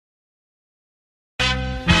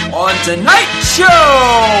On tonight's show,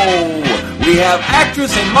 we have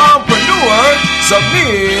actress and mompreneur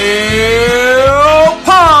Samille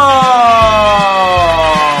Palm.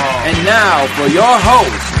 And now for your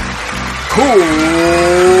host, Cool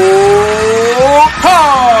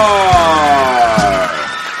Card.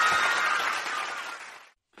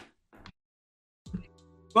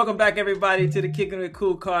 Welcome back, everybody, to the Kicking with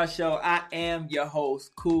Cool Card show. I am your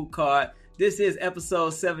host, Cool Card. This is episode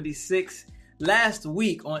 76. Last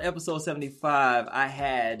week on episode 75, I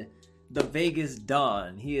had the Vegas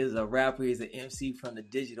Don. He is a rapper. He's an MC from the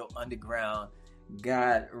Digital Underground.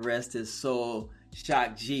 God rest his soul.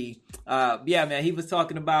 Shock G. Yeah, man, he was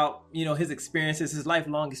talking about, his experiences, his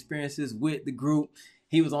lifelong experiences with the group.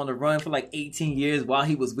 He was on the run for like 18 years while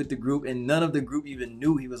he was with the group, and none of the group even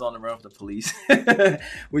knew he was on the run from the police,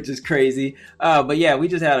 which is crazy. But yeah, we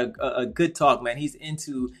just had a good talk, man. He's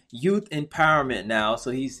into youth empowerment now,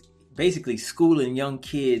 so he's basically schooling young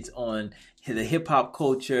kids on the hip hop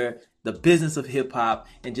culture, the business of hip hop,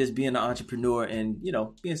 and just being an entrepreneur and,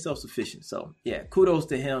 being self-sufficient. So yeah, kudos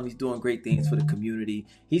to him. He's doing great things for the community.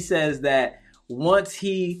 He says that once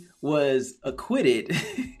he was acquitted,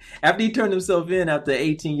 after he turned himself in after an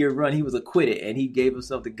 18-year run, he was acquitted, and he gave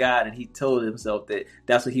himself to God, and he told himself that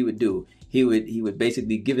that's what he would do. He would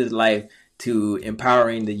basically give his life to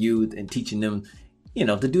empowering the youth and teaching them,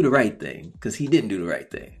 to do the right thing, because he didn't do the right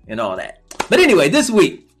thing and all that. But anyway, this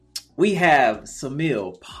week we have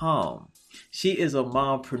Samille Palm. She is a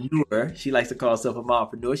mompreneur. She likes to call herself a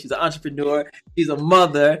mompreneur. She's an entrepreneur. She's a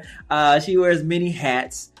mother. She wears many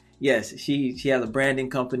hats. Yes, she has a branding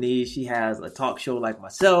company. She has a talk show like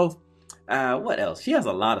myself. What else? She has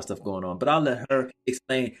a lot of stuff going on, but I'll let her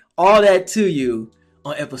explain all that to you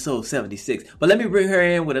on episode 76. But let me bring her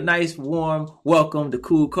in with a nice, warm welcome to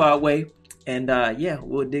Cool Cardway. And yeah,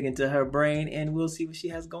 we'll dig into her brain and we'll see what she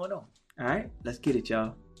has going on. All right, let's get it,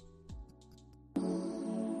 y'all.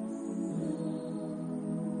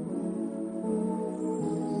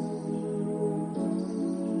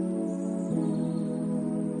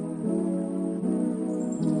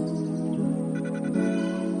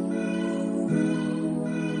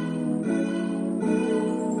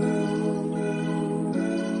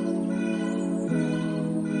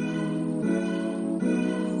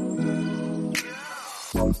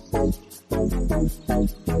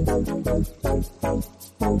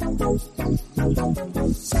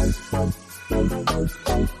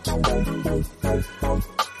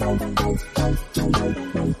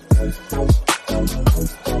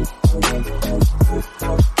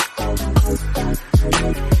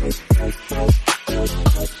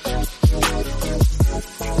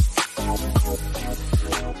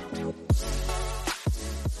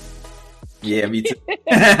 Yeah, me too.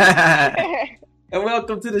 And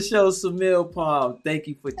welcome to the show, Samille Palm. Thank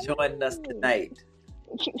you for joining us tonight.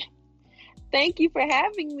 Thank you for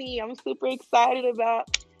having me. I'm super excited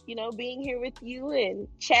about, being here with you and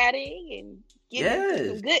chatting and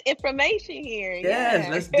getting some good information here. Yes,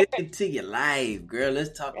 let's dig into your life, girl.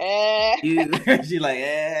 Let's talk about you. She's like,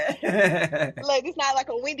 Look, it's not like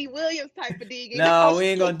a Wendy Williams type of digging. No, we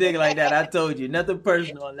ain't going to dig like that. I told you, nothing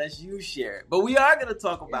personal unless you share it. But we are going to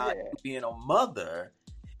talk about you being a mother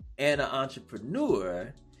and an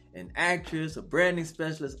entrepreneur, an actress, a branding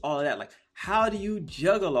specialist, all of that. Like, how do you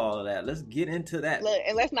juggle all of that? Let's get into that. Look,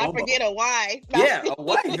 and let's not forget a wife. Yeah, a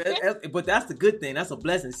wife. But that's the good thing. That's a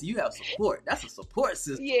blessing. So you have support. That's a support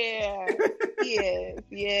system. Yeah. Yes.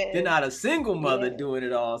 You're not a single mother doing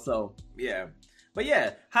it all. So, yeah. But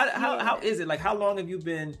yeah, how is it? Like, how long have you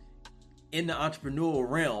been in the entrepreneurial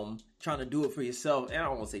realm trying to do it for yourself? And I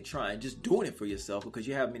don't want to say trying, just doing it for yourself, because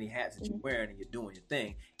you have many hats that you're wearing and you're doing your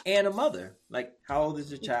thing. And a mother. Like, how old is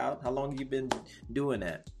your child? How long have you been doing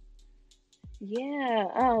that? Yeah.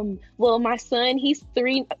 Well, my son, he's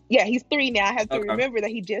 3. Yeah, he's 3 now. I have to remember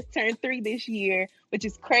that he just turned 3 this year, which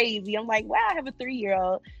is crazy. I'm like, wow, I have a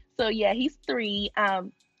 3-year-old. So yeah, he's 3.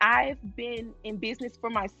 I've been in business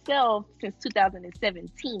for myself since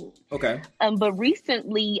 2017. Okay. But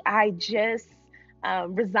recently I just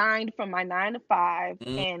resigned from my 9-to-5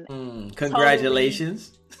 and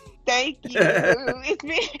congratulations. Thank you.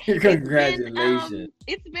 Congratulations.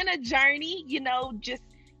 It's been a journey, just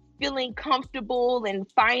feeling comfortable and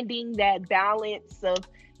finding that balance of,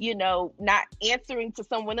 not answering to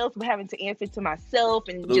someone else, but having to answer to myself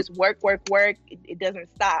and just work. It doesn't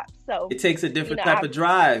stop. So it takes a different type of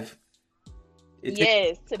drive. It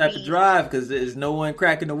takes a type of drive, because there's no one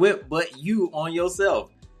cracking the whip but you on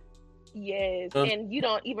yourself. Yes. And you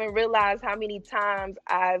don't even realize how many times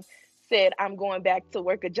I've said I'm going back to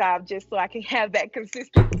work a job just so I can have that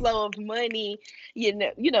consistent flow of money,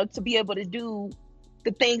 to be able to do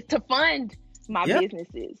the things to fund my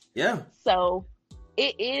businesses. Yeah. So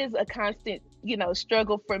it is a constant,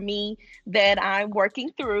 struggle for me that I'm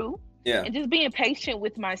working through. Yeah. And just being patient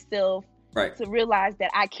with myself to realize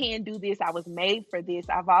that I can do this. I was made for this.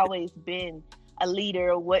 I've always been a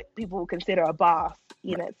leader, or what people would consider a boss,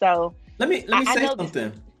 So let me say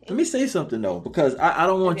something. Let me say something though, because I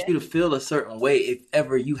don't want you to feel a certain way if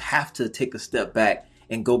ever you have to take a step back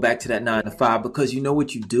and go back to that 9 to 5, because you know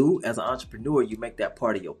what you do as an entrepreneur, you make that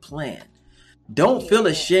part of your plan. Don't feel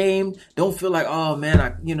ashamed. Don't feel like, oh man,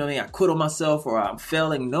 I quit on myself or I'm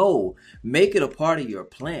failing. No, make it a part of your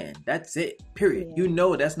plan. That's it. Period. Yeah. You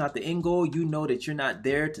know that's not the end goal. You know that you're not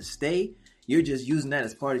there to stay. You're just using that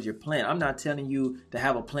as part of your plan. I'm not telling you to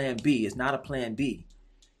have a plan B. It's not a plan B.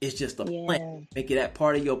 It's just a plan. Make it that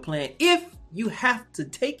part of your plan if you have to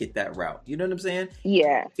take it that route. You know what I'm saying?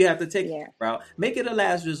 Yeah. If you have to take it that route, make it a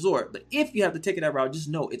last resort. But if you have to take it that route, just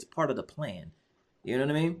know it's part of the plan. You know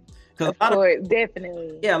what I mean? Of course,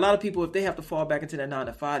 definitely. Yeah, a lot of people, if they have to fall back into that 9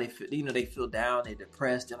 to 5, they feel down, they're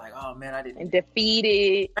depressed. They're like, oh man, I didn't. And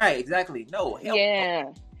defeated. Right, exactly. No,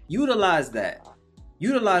 utilize that.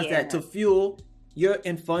 Utilize that to fuel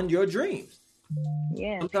and fund your dreams.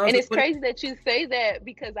 Yeah. Sometimes and it's crazy that you say that,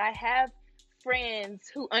 because I have friends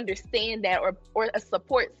who understand that, or a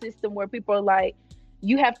support system where people are like,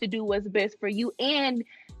 you have to do what's best for you. And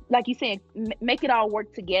like you said, make it all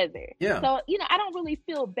work together. Yeah. So, I don't really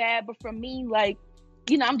feel bad, but for me, like,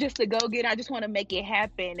 I'm just a go-getter. I just want to make it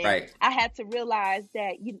happen. And I had to realize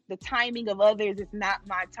that the timing of others is not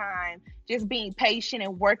my time. Just being patient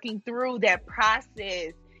and working through that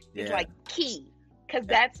process is like key, because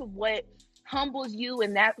that's what humbles you,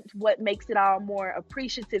 and that's what makes it all more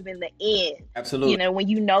appreciative in the end. Absolutely. When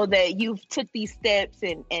you know that you've took these steps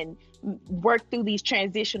and worked through these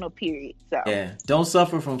transitional periods. So don't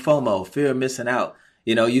suffer from FOMO, fear of missing out.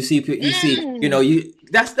 That's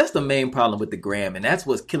the main problem with the gram, and that's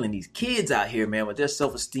what's killing these kids out here, man, with their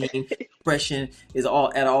self-esteem. Depression is all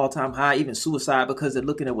at an all-time high, even suicide, because they're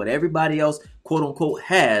looking at what everybody else, quote unquote,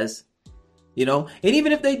 has. And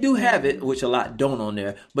even if they do have it, which a lot don't on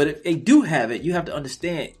there, but if they do have it, you have to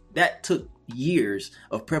understand that took years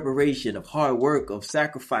of preparation, of hard work, of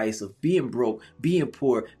sacrifice, of being broke, being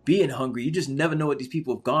poor, being hungry. You just never know what these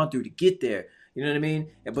people have gone through to get there. You know what I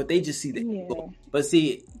mean? But they just see that. But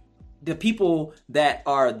see, the people that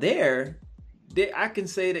are there, I can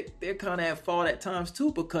say that they're kind of at fault at times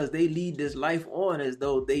too, because they lead this life on as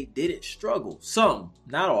though they didn't struggle. Some,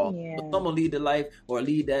 not all, but some will lead the life or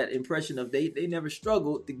lead that impression of they never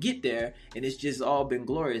struggled to get there, and it's just all been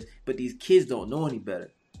glorious. But these kids don't know any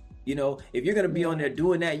better. If you're going to be on there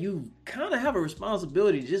doing that, you kind of have a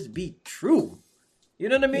responsibility to just be true. You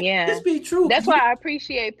know what I mean? Yeah. Just be true. That's why I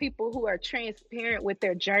appreciate people who are transparent with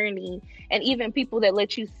their journey, and even people that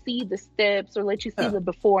let you see the steps or let you see the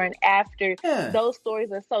before and after. Yeah. Those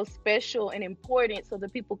stories are so special and important, so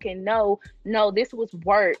that people can know, no, this was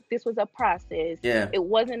work. This was a process. Yeah. It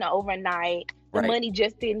wasn't overnight. The money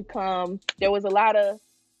just didn't come. There was a lot of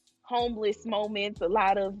homeless moments, a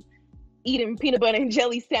lot of eating peanut butter and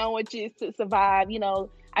jelly sandwiches to survive.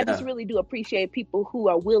 I just really do appreciate people who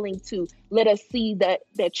are willing to let us see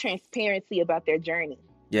that transparency about their journey.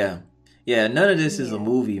 Yeah. None of this is a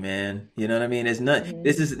movie, man. You know what I mean? It's not. Mm-hmm.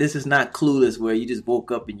 This is not Clueless, where you just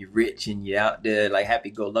woke up and you're rich and you're out there like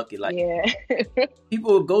happy-go-lucky. Like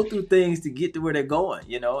people go through things to get to where they're going.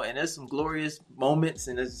 And there's some glorious moments,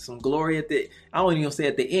 and there's some glory at the. I don't even say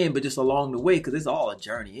at the end, but just along the way, because it's all a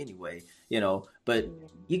journey anyway. But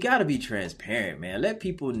you got to be transparent, man. Let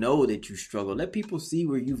people know that you struggle. Let people see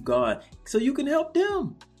where you've gone so you can help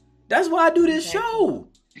them. That's why I do this show.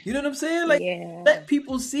 You know what I'm saying? Like, let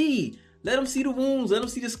people see. Let them see the wounds. Let them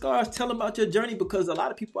see the scars. Tell them about your journey, because a lot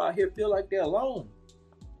of people out here feel like they're alone.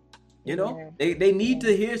 They need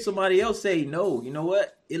to hear somebody else say, no, you know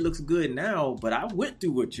what? It looks good now, but I went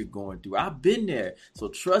through what you're going through. I've been there. So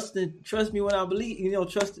trust me when I believe,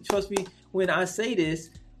 trust me when I say this.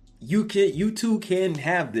 You too can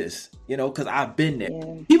have this, because I've been there.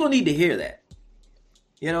 Yeah. People need to hear that.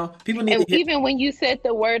 People need to hear. Even when you said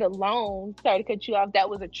the word alone, sorry to cut you off, that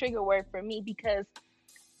was a trigger word for me, because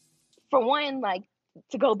for one, like,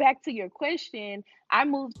 to go back to your question, I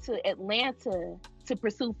moved to Atlanta to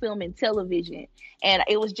pursue film and television, and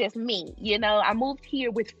it was just me. I moved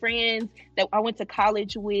here with friends that I went to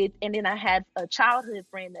college with, and then I had a childhood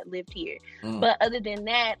friend that lived here. But other than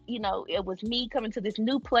that, it was me coming to this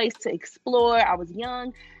new place to explore. I was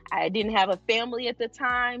young. I didn't have a family at the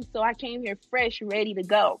time, so I came here fresh, ready to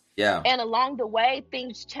go. Yeah. And along the way,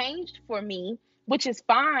 things changed for me. which is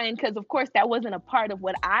fine, because of course that wasn't a part of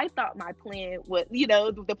what I thought my plan was,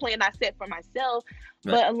 the plan I set for myself.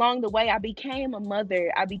 Right. But along the way, I became a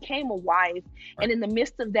mother, I became a wife. Right. And in the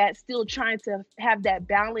midst of that, still trying to have that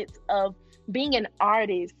balance of being an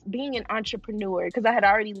artist, being an entrepreneur, because I had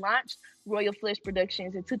already launched Royal Flesh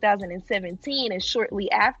Productions in 2017, and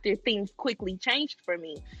shortly after, things quickly changed for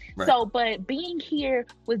me. Right. So, but being here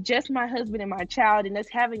with just my husband and my child, and us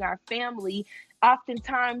having our family,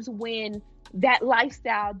 oftentimes when that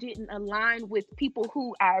lifestyle didn't align with people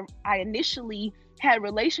who I initially had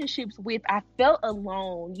relationships with, I felt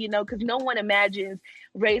alone, because no one imagines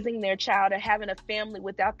raising their child or having a family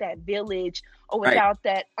without that village, or without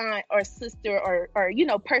right. that aunt or sister or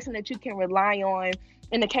person that you can rely on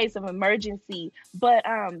in the case of emergency. But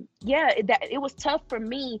it was tough for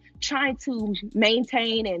me trying to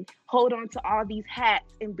maintain and hold on to all these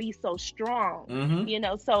hats and be so strong,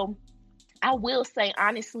 so I will say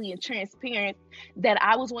honestly and transparent that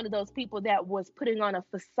I was one of those people that was putting on a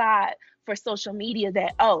facade for social media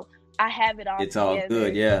that, I have it all it's together. All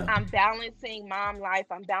good, yeah. I'm balancing mom life.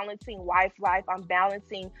 I'm balancing wife life. I'm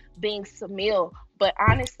balancing being Samille. But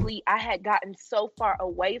honestly, I had gotten so far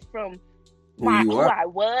away from who I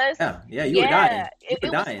was. Yeah, you were dying. It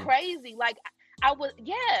was crazy. Like I was,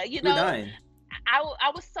 you were dying.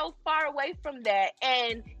 I was so far away from that,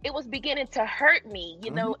 and it was beginning to hurt me,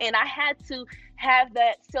 and I had to have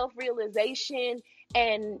that self-realization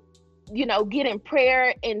and, get in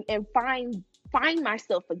prayer and find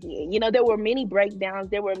myself again. There were many breakdowns.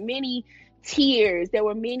 There were many tears. There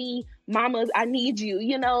were many mamas, I need you,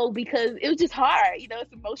 because it was just hard.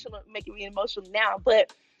 It's emotional, making me emotional now.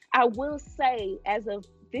 But I will say, as of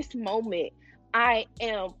this moment, I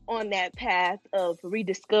am on that path of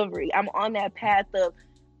rediscovery. I'm on that path of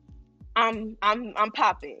I'm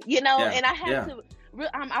popping, and I have to.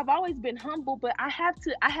 I've always been humble, but I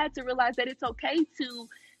had to realize that it's okay to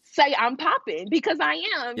say I'm popping, because I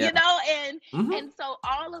am, and so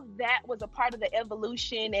all of that was a part of the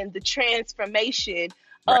evolution and the transformation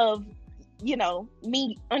of,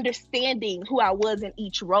 me understanding who I was in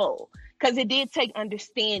each role, because it did take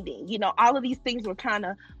understanding. All of these things were kind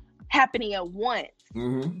of happening at once.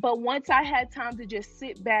 But once I had time to just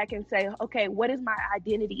sit back and say, okay, what is my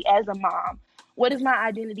identity as a mom? What is my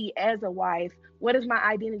identity as a wife? What is my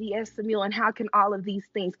identity as Samille? And how can all of these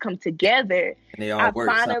things come together? And they all work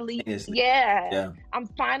finally, I'm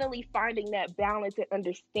finally finding that balance and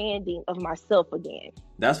understanding of myself again.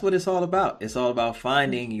 That's what it's all about. It's all about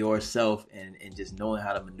finding yourself and just knowing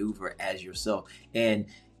how to maneuver as yourself. And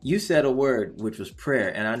you said a word, which was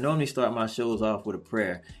prayer. And I normally start my shows off with a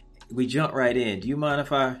prayer. We jump right in. Do you mind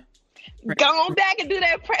if I go on back and do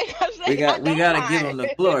that prayer? We got to give him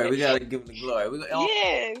the glory. We got to give him the glory.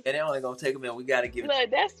 Yes. And it only going to take a minute. We got to give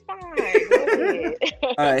it. That's fine. Go ahead.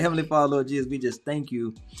 All right. Heavenly Father, Lord Jesus, we just thank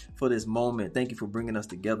you for this moment. Thank you for bringing us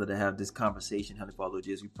together to have this conversation, Heavenly Father, Lord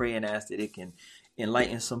Jesus. We pray and ask that it can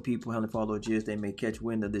enlighten some people, Heavenly Father, Lord Jesus. They may catch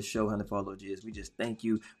wind of this show, Heavenly Father, Lord Jesus. We just thank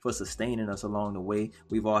you for sustaining us along the way.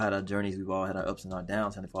 We've all had our journeys. We've all had our ups and our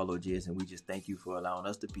downs, Heavenly Father, Lord Jesus. And we just thank you for allowing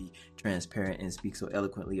us to be transparent and speak so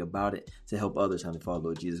eloquently about it to help others, Heavenly Father,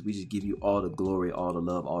 Lord Jesus. We just give you all the glory, all the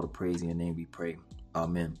love, all the praise. In your name we pray.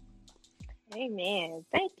 Amen. Amen.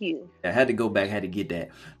 Thank you. I had to go back, had to get that.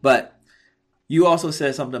 But you also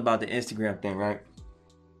said something about the Instagram thing, right?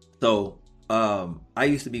 So I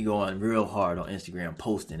used to be going real hard on Instagram,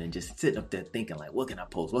 posting and just sitting up there thinking like, what can I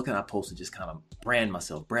post? What can I post to just kind of brand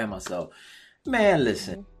myself? Man,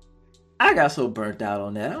 listen, I got so burnt out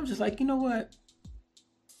on that. I'm just like, you know what?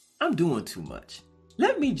 I'm doing too much.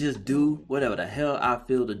 Let me just do whatever the hell I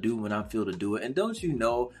feel to do when I feel to do it. And don't you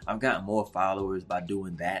know, I've gotten more followers by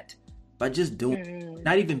doing that. By just doing,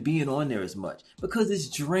 not even being on there as much. Because it's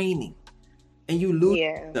draining. And you lose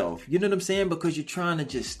yourself. You know what I'm saying? Because you're trying to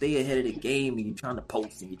just stay ahead of the game. And you're trying to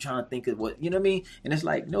post. And you're trying to think of what, you know what I mean? And it's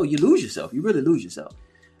like, no, you lose yourself. You really lose yourself.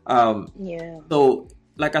 So,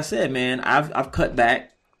 like I said, man, I've cut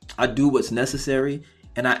back. I do what's necessary.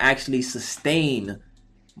 And I actually sustain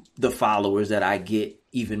the followers that I get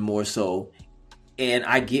even more so, and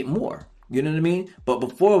I get more. You know what I mean? But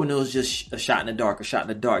before, when it was just a shot in the dark,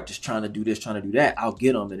 just trying to do this, trying to do that, I'll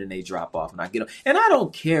get them and then they drop off and I get them. And I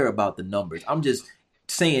don't care about the numbers. I'm just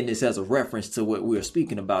saying this as a reference to what we were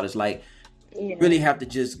speaking about. It's like, you really have to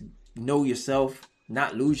just know yourself,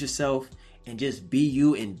 not lose yourself, and just be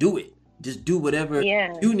you and do it. Just do whatever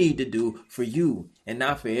you need to do for you and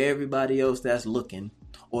not for everybody else that's looking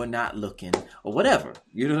or not looking or whatever.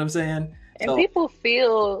 You know what I'm saying? And so, people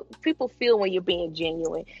feel when you're being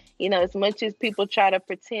genuine. You know, as much as people try to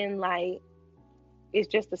pretend like it's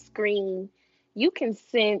just a screen, you can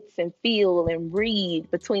sense and feel and read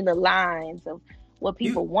between the lines of what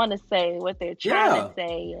people You, want to say, what they're trying to yeah.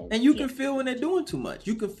 say. And And you yeah, can feel when they're doing too much.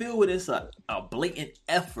 You can feel when it's a blatant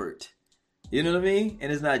effort. You know what I mean?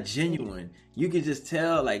 And it's not yeah, genuine. You can just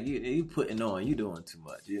tell, like, you putting on, you doing too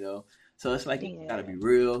much, So it's like, you gotta yeah, be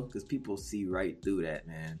real, because people see right through that,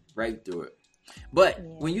 man. Right through it. But yeah.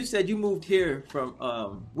 when you said you moved here from,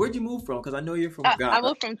 where'd you move from? Because I know you're from I Ghana.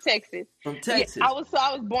 was from Texas. From Yeah, Texas. I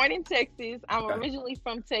was born in Texas. I'm Okay. originally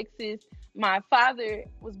from Texas. My father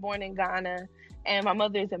was born in Ghana, and my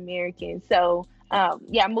mother is American. So,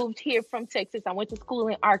 yeah, I moved here from Texas. I went to school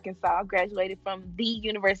in Arkansas. I graduated from the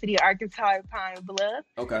University of Arkansas at Pine Bluff.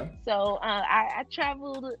 Okay. So, I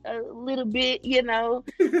traveled a little bit,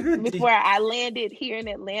 Did- before I landed here in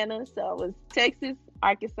Atlanta. So, I was Texas,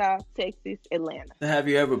 Arkansas, Texas, Atlanta. Have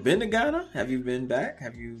you ever been to Ghana? Have you been back?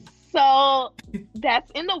 Have you? So that's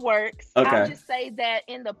in the works. I'll Okay. just say that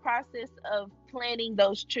in the process of planning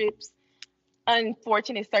those trips,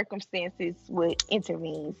 unfortunate circumstances would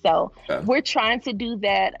intervene. So Okay. we're trying to do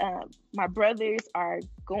that. My brothers are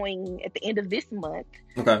going at the end of this month.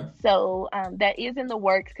 Okay. So that is in the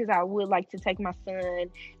works because I would like to take my son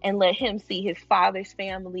and let him see his father's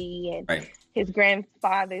family and Right. his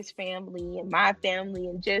grandfather's family and my family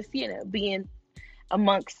and just, being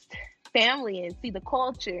amongst family and see the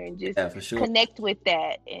culture and just Yeah, for sure. connect with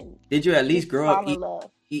that and Did you at least just grow up fall in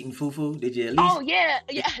love. eating fufu? Did you at Oh least? yeah,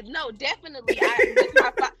 no, definitely.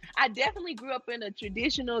 I definitely grew up in a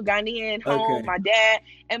traditional Ghanaian home. Okay. My dad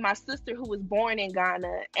and my sister, who was born in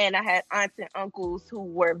Ghana, and I had aunts and uncles who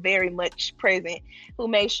were very much present, who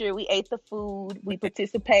made sure we ate the food, we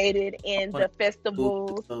participated I in want the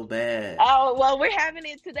festivals. so bad. Oh well, we're having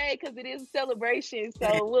it today because it is a celebration.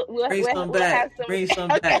 Man, So we'll, bring we'll, some we'll back. have some. Bring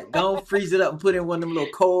some Okay. back. Don't freeze it up and put it in one of them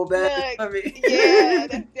little cold bags. Look, I mean, yeah,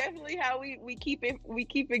 that's definitely how we keep it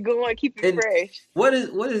going, keep it and fresh. what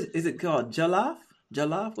is it called? Jollof?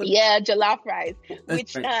 Jollof? What? Yeah, jollof rice, That's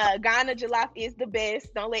which right. Ghana jollof is the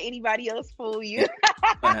best. Don't let anybody else fool you.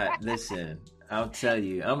 Listen, I'll tell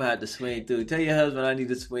you, I'm gonna have to swing through. Tell your husband I need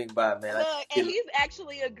to swing by, man. Look, and he's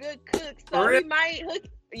actually a good cook, For so real? he might hook.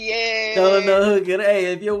 No, Yeah. no, hook it. Hey,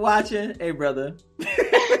 if you're watching, hey, brother.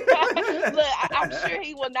 Look, I'm sure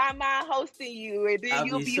he will not mind hosting you, and then I'll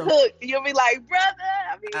you'll be be so hooked. You'll be like,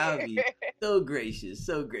 brother, I'll I'm be here. so gracious,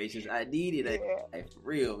 so gracious. I need it, Yeah, like, for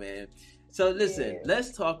real, man. So listen, yeah.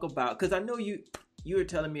 let's talk about, because I know you were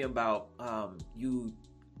telling me about you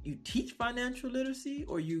teach financial literacy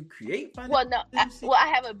or you create Well, financial no, literacy. I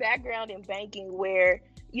have a background in banking where,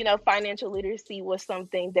 financial literacy was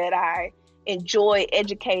something that I enjoy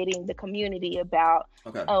educating the community about.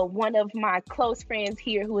 Okay. One of my close friends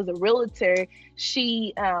here, who is a realtor,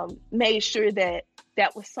 she made sure that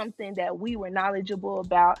that was something that we were knowledgeable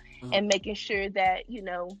about, Mhm. and making sure that,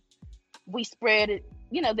 we spread it,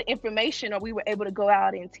 the information, or we were able to go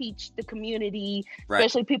out and teach the community, Right.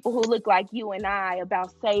 especially people who look like you and I,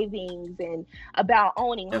 about savings and about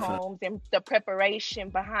owning Definitely. homes and the preparation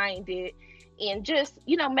behind it, and just,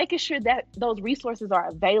 making sure that those resources are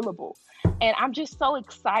available. And I'm just so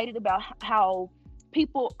excited about how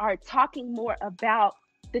people are talking more about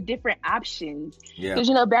the different options. Yeah. Because,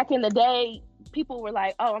 back in the day, people were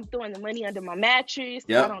like, oh, I'm throwing the money under my mattress.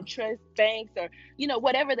 Yep. I don't trust banks, or,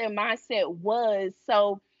 whatever their mindset was.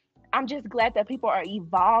 So I'm just glad that people are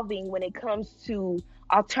evolving when it comes to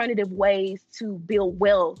alternative ways to build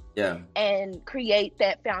wealth Yeah. and create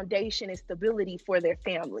that foundation and stability for their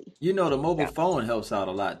family. The mobile So, phone helps out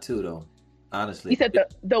a lot too, though. Honestly. you said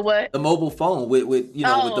the what? The mobile phone with with the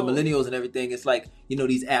Oh, millennials and everything. It's like,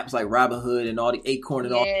 these apps like Robinhood and all the Acorn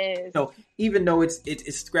and all. yes. Even though it's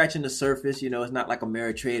scratching the surface, it's not like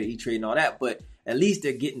Ameritrade or E-Trade and all that, but at least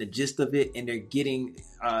they're getting the gist of it, and they're getting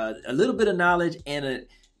a little bit of knowledge and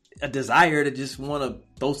a desire to just want to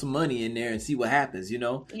throw some money in there and see what happens,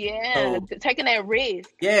 Yeah, So, taking that risk.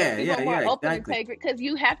 yeah, People are more open exactly. to take it, because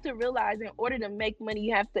you have to realize, in order to make money,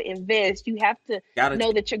 you have to invest. You have to Gotta know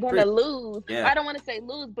take that you're going to risk. lose. Yeah. I don't want to say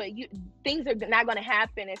lose, but things are not going to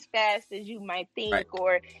happen as fast as you might think, Right.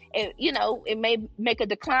 or it may make a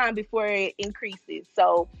decline before it increases.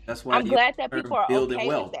 So That's why I'm glad that people are building okay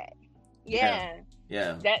wealth. with that. Yeah,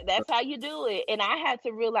 Yeah. that's how you do it. And I had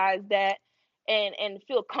to realize that, and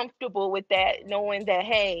feel comfortable with that, knowing that,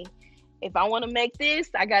 hey, if I want to make this,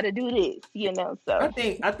 I got to do this, so.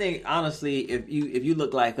 I think honestly, if you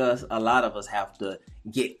look like us, a lot of us have to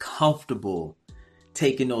get comfortable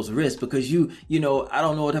taking those risks, because I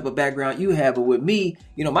don't know what type of background you have, but with me,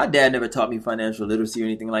 my dad never taught me financial literacy or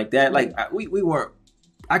anything like that. Like we weren't.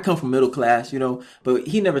 I come from middle class, but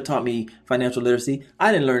he never taught me financial literacy.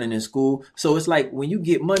 I didn't learn it in school, so it's like when you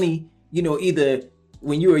get money, either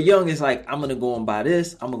when you were young, it's like, I'm going to go and buy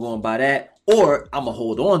this, I'm going to go and buy that, or I'm going to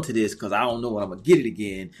hold on to this because I don't know when I'm going to get it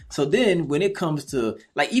again. So then when it comes to,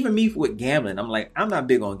 like, even me with gambling, I'm like, I'm not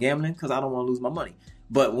big on gambling because I don't want to lose my money.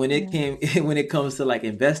 But when it comes to like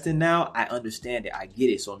investing now, I understand it. I get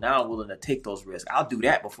it. So now I'm willing to take those risks. I'll do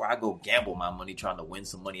that before I go gamble my money trying to win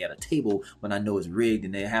some money at a table when I know it's rigged,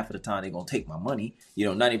 and then half of the time they're going to take my money.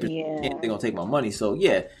 90% they're going to take my money. So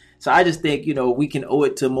yeah. So I just think, we can owe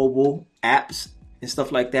it to mobile apps and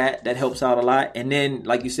stuff like that. That helps out a lot. And then,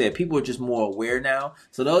 like you said, people are just more aware now.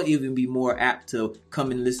 So they'll even be more apt to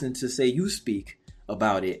come and listen to, say, you speak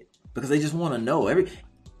about it because they just want to know.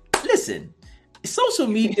 Listen. Social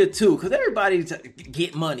media too, because everybody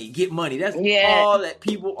get money. That's all that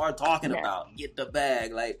people are talking about. Get the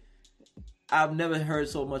bag. Like, I've never heard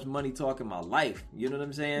so much money talk in my life. You know what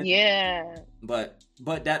I'm saying? Yeah. But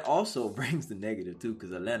that also brings the negative too,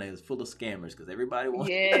 because Atlanta is full of scammers. Because everybody wants.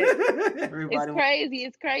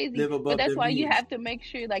 It's crazy. But that's why you have to make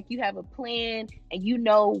sure, like, you have a plan and you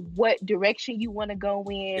know what direction you want to go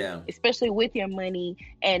in, especially with your money,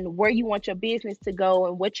 and where you want your business to go,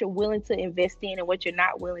 and what you're willing to invest in and what you're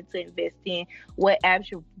not willing to invest in, what apps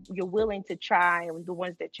you're willing to try and the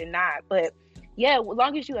ones that you're not. But yeah, as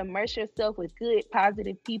long as you immerse yourself with good,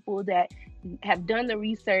 positive people that have done the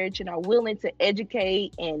research and are willing to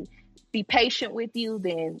educate and be patient with you,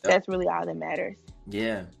 then that's really all that matters.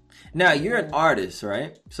 Yeah. Now, you're an artist,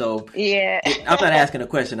 right? So yeah, I'm not asking a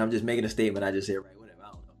question. I'm just making a statement. I just said, right, whatever. I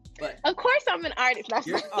don't know. But of course I'm an artist.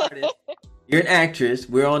 You're an artist. You're an actress.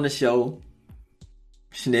 We're on the show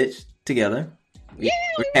Snitch together. We're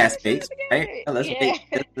castmates, right?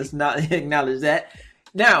 Let's not acknowledge that.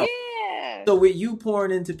 Now, so with you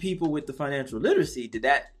pouring into people with the financial literacy,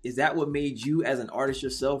 is that what made you as an artist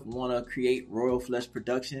yourself want to create Royal Flesh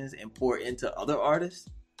Productions and pour into other artists?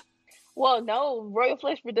 Well, no, Royal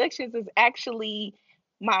Flesh Productions is actually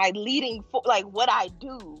my leading, like, what I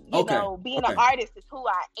do. Being an artist is who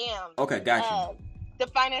I am. Okay, gotcha. The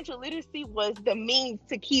financial literacy was the means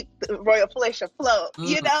to keep the Royal Flesh afloat,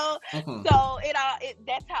 Mm-hmm. So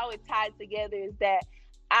that's how it tied together, is that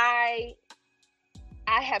I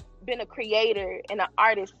have been a creator and an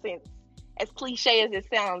artist since, as cliche as it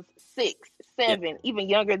sounds, 6, 7, even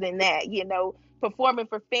younger than that, performing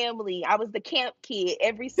for family. I was the camp kid.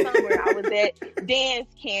 Every summer I was at dance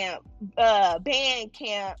camp, band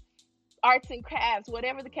camp, arts and crafts,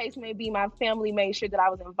 whatever the case may be. My family made sure that I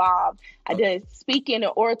was involved. I did speaking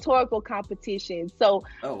and oratorical competitions. So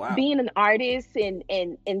being an artist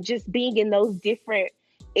and just being in those different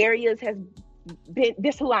areas has been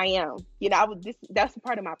this who I am. That's a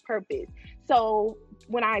part of my purpose. So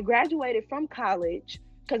when I graduated from college,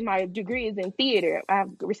 because my degree is in theater, I've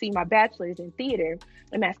received my bachelor's in theater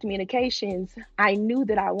and mass communications, I knew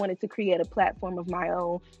that I wanted to create a platform of my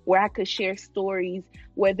own where I could share stories,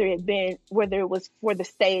 whether it was for the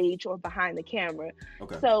stage or behind the camera.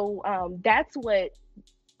 So that's what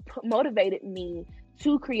motivated me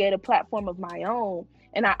to create a platform of my own.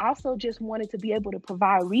 And I also just wanted to be able to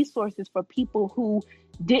provide resources for people who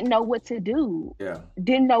didn't know what to do,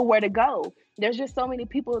 didn't know where to go. There's just so many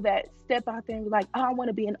people that step out there and be like, oh, I want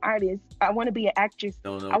to be an artist. I want to be an actress.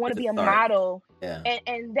 I want to be a model.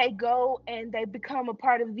 And they go and they become a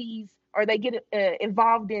part of these, or they get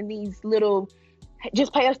involved in these little,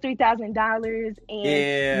 just pay us $3,000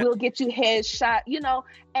 and we'll get you headshot,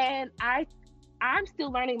 and I'm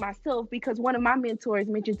still learning myself, because one of my mentors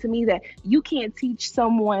mentioned to me that you can't teach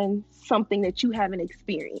someone something that you haven't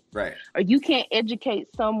experienced. Right. Or you can't educate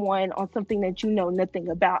someone on something that you know nothing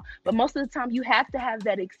about. But most of the time you have to have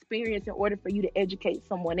that experience in order for you to educate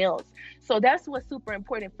someone else. So that's what's super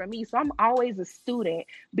important for me. So I'm always a student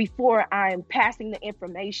before I'm passing the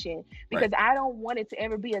information, because I don't want it to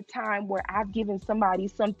ever be a time where I've given somebody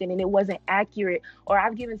something and it wasn't accurate, or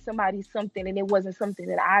I've given somebody something and it wasn't something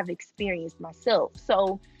that I've experienced myself.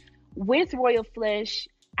 So with Royal Flesh,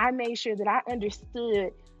 I made sure that I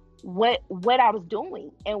understood what I was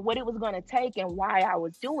doing and what it was going to take and why I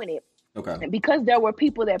was doing it. And because there were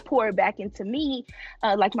people that poured back into me,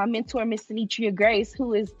 like my mentor, Miss Sinitria Grace,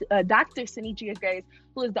 who is Dr. Sinitria Grace,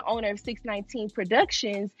 who is the owner of 619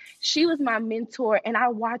 Productions. She was my mentor, and I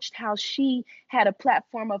watched how she had a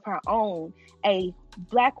platform of her own, a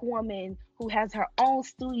Black woman who has her own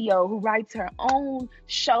studio, who writes her own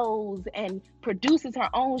shows and produces her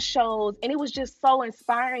own shows. And it was just so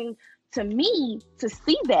inspiring to me to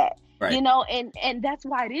see that. And that's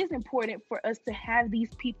why it is important for us to have these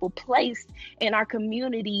people placed in our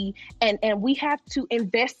community, and we have to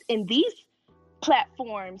invest in these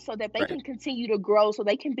platforms so that they can continue to grow, so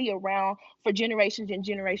they can be around for generations and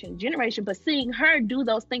generation. But seeing her do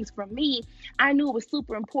those things for me, I knew it was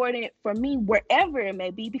super important for me, wherever it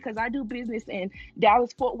may be, because I do business in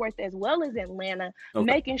Dallas, Fort Worth, as well as Atlanta,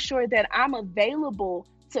 making sure that I'm available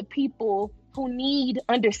to people who need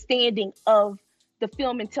understanding of the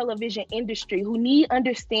film and television industry, who need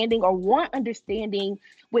understanding or want understanding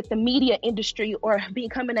with the media industry, or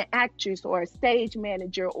becoming an actress or a stage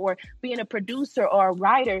manager or being a producer or a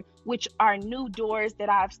writer, which are new doors that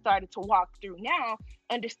I've started to walk through now,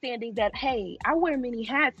 understanding that, hey, I wear many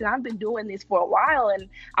hats and I've been doing this for a while and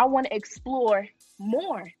I want to explore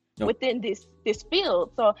more within this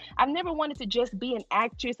field. So I've never wanted to just be an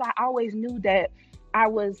actress. I always knew that I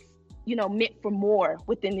was, meant for more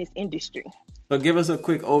within this industry. So give us a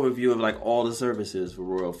quick overview of like all the services for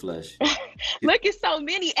Royal Flesh. Look, at so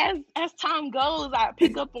many. As time goes, I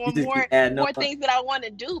pick up on more things that I want to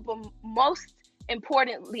do. But most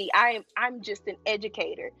importantly, I'm just an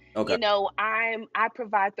educator. Okay. I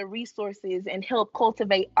provide the resources and help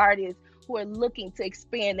cultivate artists who are looking to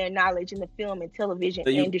expand their knowledge in the film and television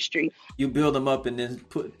industry. You build them up and then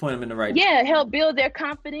point them in the right. Yeah, help build their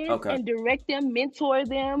confidence and direct them, mentor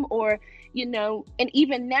them, or and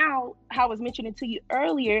even now, how I was mentioning to you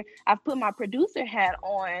earlier, I've put my producer hat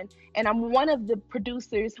on, and I'm one of the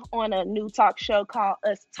producers on a new talk show called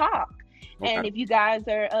Us Talk. Okay. And if you guys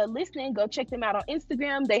are listening, go check them out on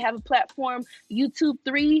Instagram. They have a platform, YouTube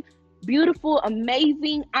 3. Beautiful,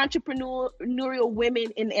 amazing entrepreneurial women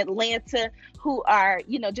in Atlanta who are,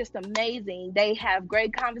 just amazing. They have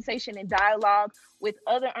great conversation and dialogue with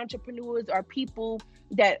other entrepreneurs or people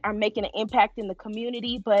that are making an impact in the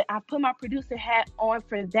community. But I put my producer hat on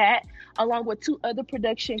for that, along with 2 other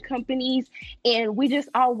production companies. And we just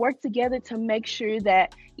all work together to make sure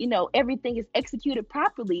that, everything is executed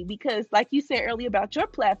properly. Because like you said earlier about your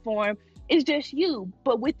platform, it's just you.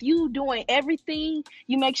 But with you doing everything,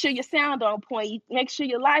 you make sure your sound on point, you make sure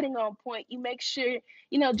your lighting on point, you make sure,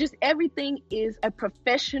 just everything is a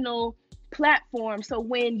professional platform. So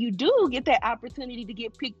when you do get that opportunity to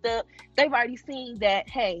get picked up, they've already seen that,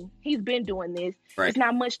 hey, he's been doing this. Right. It's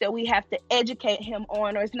not much that we have to educate him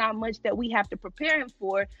on, or it's not much that we have to prepare him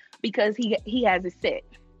for, because he has it set.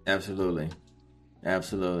 Absolutely.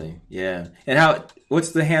 Yeah. And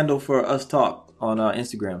what's the handle for Us Talk on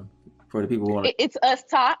Instagram? For the people who want to... It's Us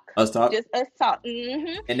Talk. Us Talk? Just Us Talk.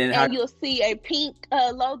 Mm-hmm. And you'll see a pink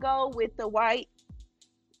logo with the white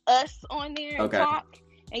Us on there, Talk,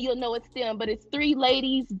 and you'll know it's them. But it's 3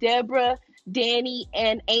 ladies, Deborah, Danny,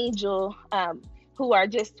 and Angel, who are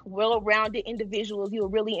just well-rounded individuals. You'll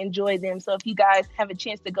really enjoy them. So if you guys have a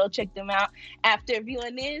chance to go check them out after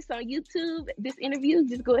viewing this on YouTube, this interview,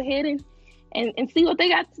 just go ahead and see what they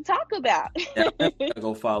got to talk about. Yeah, I'm gonna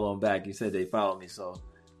go follow them back. You said they follow me, so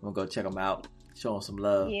I'm gonna go check them out, show them some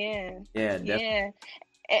love. Yeah. Definitely.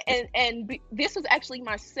 And this was actually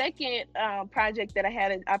my second project that I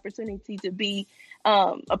had an opportunity to be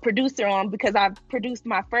a producer on, because I produced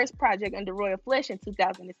my first project under Royal Flesh in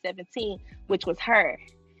 2017, which was Her.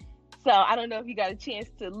 So I don't know if you got a chance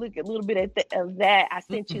to look a little bit of that. I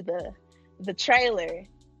sent you the trailer.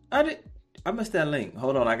 I missed that link.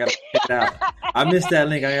 Hold on, I gotta check it out. I missed that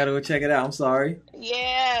link. I gotta go check it out. I'm sorry.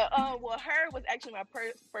 Yeah. Well, Her was actually my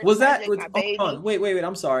first project, my baby. Hold on. Wait.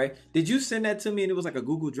 I'm sorry. Did you send that to me and it was like a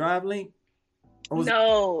Google Drive link?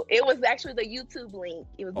 No, it was actually the YouTube link.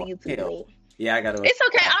 It was the YouTube link. Yeah, I gotta. It's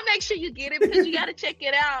okay. I'll make sure you get it, because you gotta check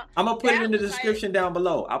it out. I'm gonna put it in the description down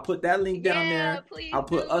below. I'll put that link down there. I'll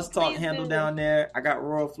put Us Talk handle down there. I got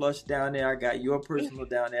Royal Flush down there. I got your personal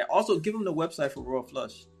down there. Also, give them the website for Royal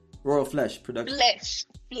Flesh Production. Flesh.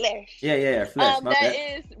 Yeah, Flesh. That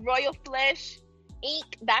is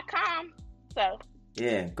royalfleshinc.com. So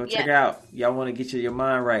yeah, go check it out. Y'all want to get your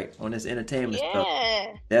mind right on this entertainment stuff.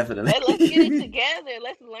 Definitely. Let's get it together.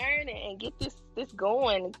 Let's learn it and get this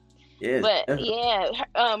going. Yeah, but definitely.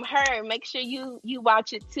 Her, make sure you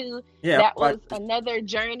watch it too. Yeah, that was another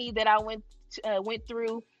journey that I went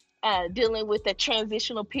through, dealing with a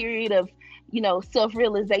transitional period of,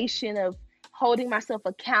 self-realization, of holding myself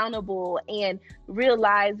accountable and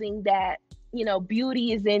realizing that,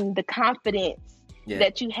 beauty is in the confidence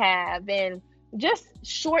that you have. And just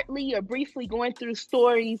shortly or briefly going through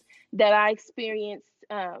stories that I experienced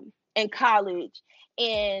in college,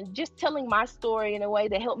 and just telling my story in a way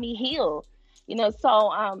that helped me heal.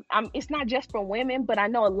 So it's not just for women, but I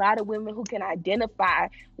know a lot of women who can identify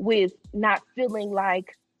with not feeling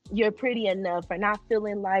like you're pretty enough, or not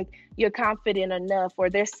feeling like you're confident enough, or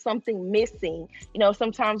there's something missing.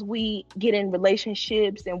 Sometimes we get in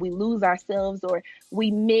relationships and we lose ourselves, or we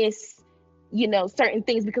miss certain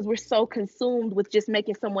things because we're so consumed with just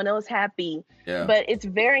making someone else happy. Yeah. But it's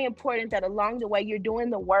very important that along the way you're doing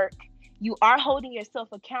the work, you are holding yourself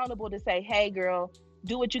accountable to say, hey girl,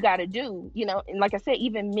 do what you got to do, and like I said,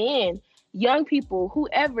 even men, young people,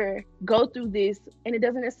 whoever go through this, and it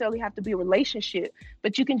doesn't necessarily have to be a relationship,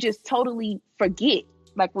 but you can just totally forget,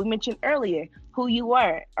 like we mentioned earlier, who you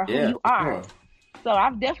were or who you are. Sure. So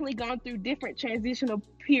I've definitely gone through different transitional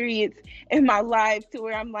periods in my life to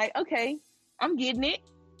where I'm like, okay, I'm getting it.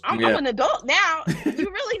 I'm an adult now.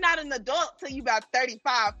 You're really not an adult till you about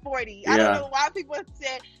 35, 40. I don't know why people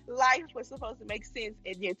said life was supposed to make sense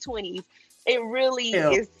in your 20s. It really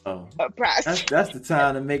is a process. That's the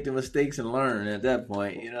time to make the mistakes and learn at that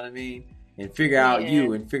point. You know what I mean? And figure out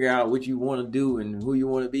you and figure out what you want to do and who you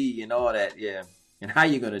want to be and all that. Yeah. And how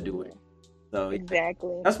you're going to do it. So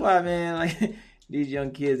exactly. That's why, man, like these young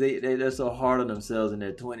kids, they're so hard on themselves in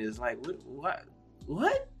their 20s. It's like,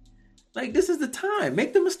 what? Like, this is the time.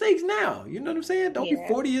 Make the mistakes now. You know what I'm saying? Don't be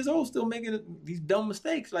 40 years old still making these dumb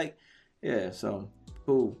mistakes. Like, so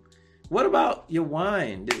cool. What about your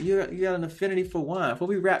wine? You got an affinity for wine. Before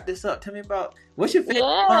we wrap this up, tell me about what's your favorite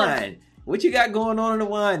wine? What you got going on in the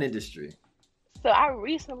wine industry? So I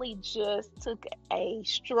recently just took a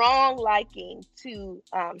strong liking to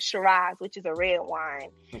Shiraz, which is a red wine.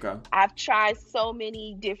 Okay. I've tried so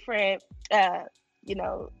many different,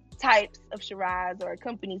 types of Shiraz or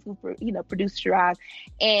companies who, produce Shiraz.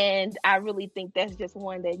 And I really think that's just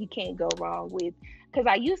one that you can't go wrong with. Because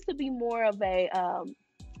I used to be more of a,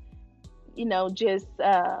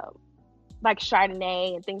 like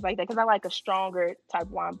Chardonnay and things like that, because I like a stronger type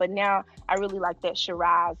wine. But now I really like that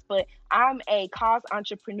Shiraz. But I'm a cause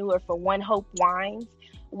entrepreneur for One Hope Wines,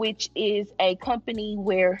 which is a company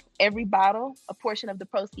where every bottle, a portion of the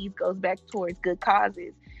proceeds goes back towards good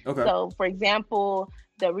causes. Okay. So, for example,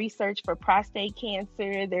 the research for prostate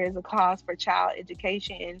cancer, there's a cause for child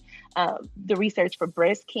education, the research for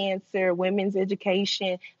breast cancer, women's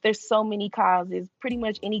education. There's so many causes. Pretty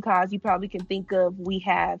much any cause you probably can think of, we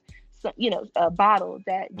have a bottle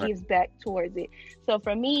that gives back towards it. So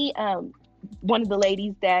for me, one of the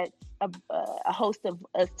ladies that's a host of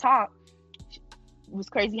Us Talk, it was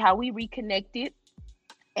crazy how we reconnected.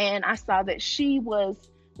 And I saw that she was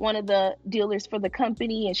one of the dealers for the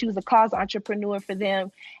company and she was a cause entrepreneur for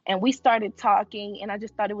them. And we started talking and I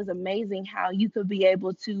just thought it was amazing how you could be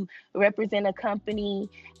able to represent a company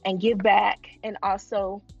and give back and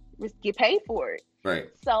also get paid for it. Right.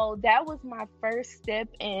 So that was my first step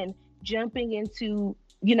in jumping into,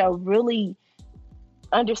 really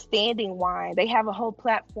understanding wine. They have a whole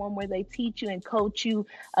platform where they teach you and coach you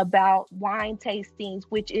about wine tastings,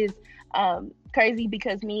 which is crazy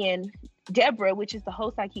because me and Deborah, which is the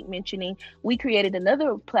host I keep mentioning, we created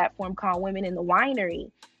another platform called Women in the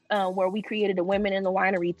Winery, where we created a Women in the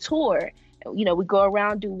Winery tour. We go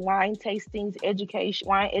around, do wine tastings,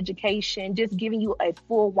 wine education, just giving you a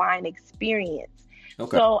full wine experience.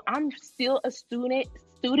 Okay. So I'm still a student.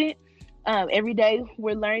 Every day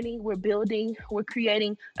we're learning, we're building, we're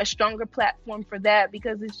creating a stronger platform for that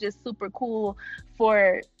because it's just super cool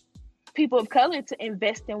for people of color to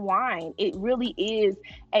invest in wine. It really is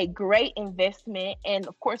a great investment. And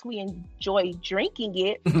of course we enjoy drinking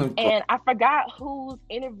it. And I forgot whose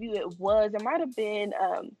interview it was. It might've been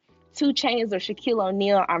 2 Chainz or Shaquille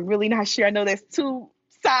O'Neal. I'm really not sure. I know there's two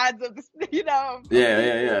sides of the,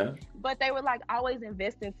 Yeah. But they were like, always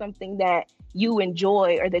invest in something that you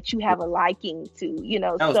enjoy or that you have a liking to,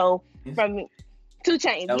 so from 2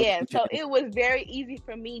 Chainz. So it was very easy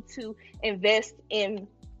for me to invest in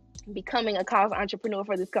becoming a cause entrepreneur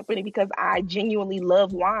for this company because I genuinely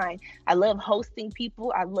love wine. I love hosting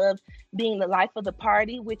people. I love being the life of the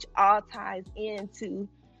party, which all ties into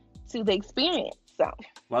the experience. So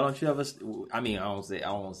why don't you ever? I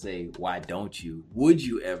won't say why don't you? Would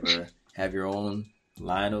you ever have your own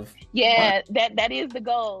line of? Yeah, that is the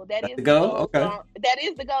goal. That's the goal. Okay. So that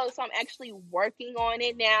is the goal. So I'm actually working on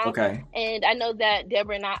it now. Okay. And I know that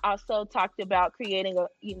Deborah and I also talked about creating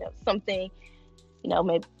something,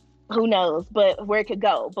 maybe. Who knows, but where it could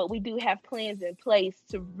go. But we do have plans in place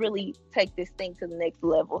to really take this thing to the next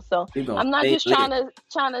level. So I'm not just trying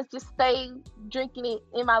to just stay drinking it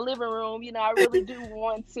in my living room. I really do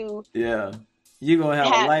want to. Yeah. You're going to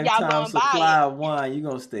have a lifetime supply of wine. You're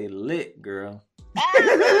going to stay lit, girl.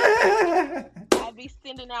 I'll be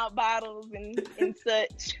sending out bottles and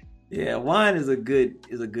such. Yeah, wine is a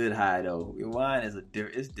good high though. Wine is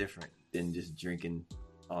it's different than just drinking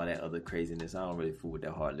all that other craziness. I don't really fool with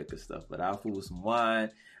that hard liquor stuff, but I'll fool with some wine.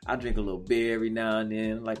 I drink a little beer every now and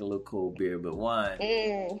then, I like a little cold beer, but wine,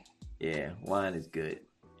 yeah, wine is good.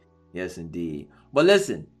 Yes, indeed. But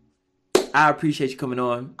listen, I appreciate you coming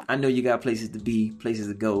on. I know you got places to be, places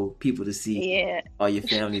to go, people to see, all your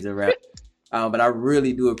families around. But I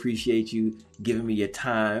really do appreciate you giving me your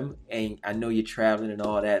time. And I know you're traveling and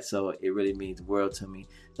all that, so it really means the world to me.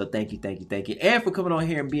 So thank you. And for coming on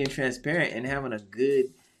here and being transparent and having a good,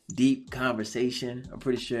 deep conversation. I'm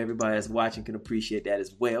pretty sure everybody that's watching can appreciate that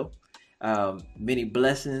as well. Many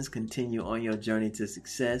blessings. Continue on your journey to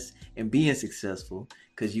success and being successful,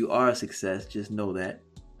 because you are a success. Just know that.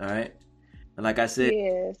 All right. And like I said,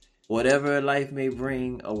 whatever life may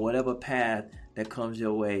bring or whatever path that comes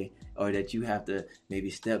your way, or that you have to maybe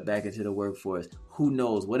step back into the workforce, who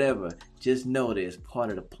knows, whatever, just know that it's part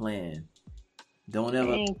of the plan. Don't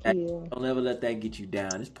ever let that get you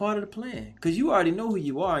down. It's part of the plan, because you already know who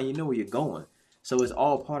you are and you know where you're going. So it's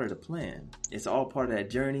all part of the plan. It's all part of that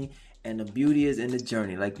journey, and the beauty is in the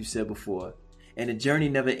journey, like you said before. And the journey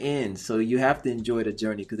never ends, so you have to enjoy the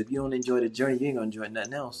journey, because if you don't enjoy the journey, you ain't gonna enjoy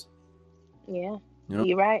nothing else. Yeah,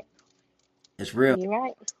 you're right. It's real. You're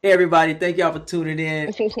right. Hey, everybody. Thank y'all for tuning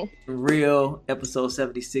in. Real, episode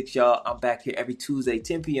 76, y'all. I'm back here every Tuesday,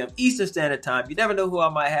 10 p.m. Eastern Standard Time. You never know who I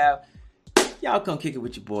might have. Y'all come kick it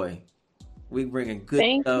with your boy. We bringing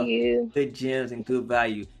good stuff, good gems, and good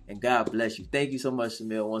value. And God bless you. Thank you so much,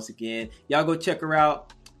 Samille, once again. Y'all go check her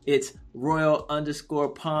out. It's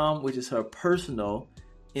Royal_Palm, which is her personal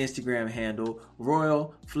Instagram handle.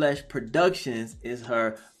 Royal Flesh Productions is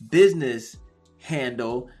her business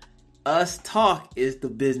handle. Us Talk is the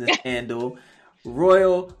business handle.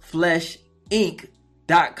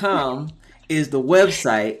 RoyalFleshInc.com is the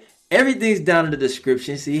website. Everything's down in the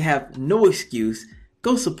description, so you have no excuse.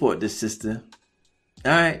 Go support this sister.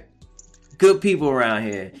 All right? Good people around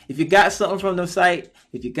here. If you got something from the site,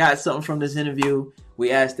 if you got something from this interview, we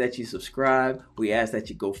ask that you subscribe. We ask that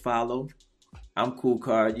you go follow. I'm Cool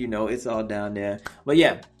Card. You know, it's all down there. But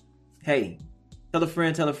yeah, hey, tell a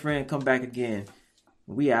friend, come back again.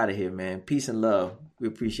 We out of here, man. Peace and love. We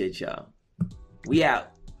appreciate y'all. We out.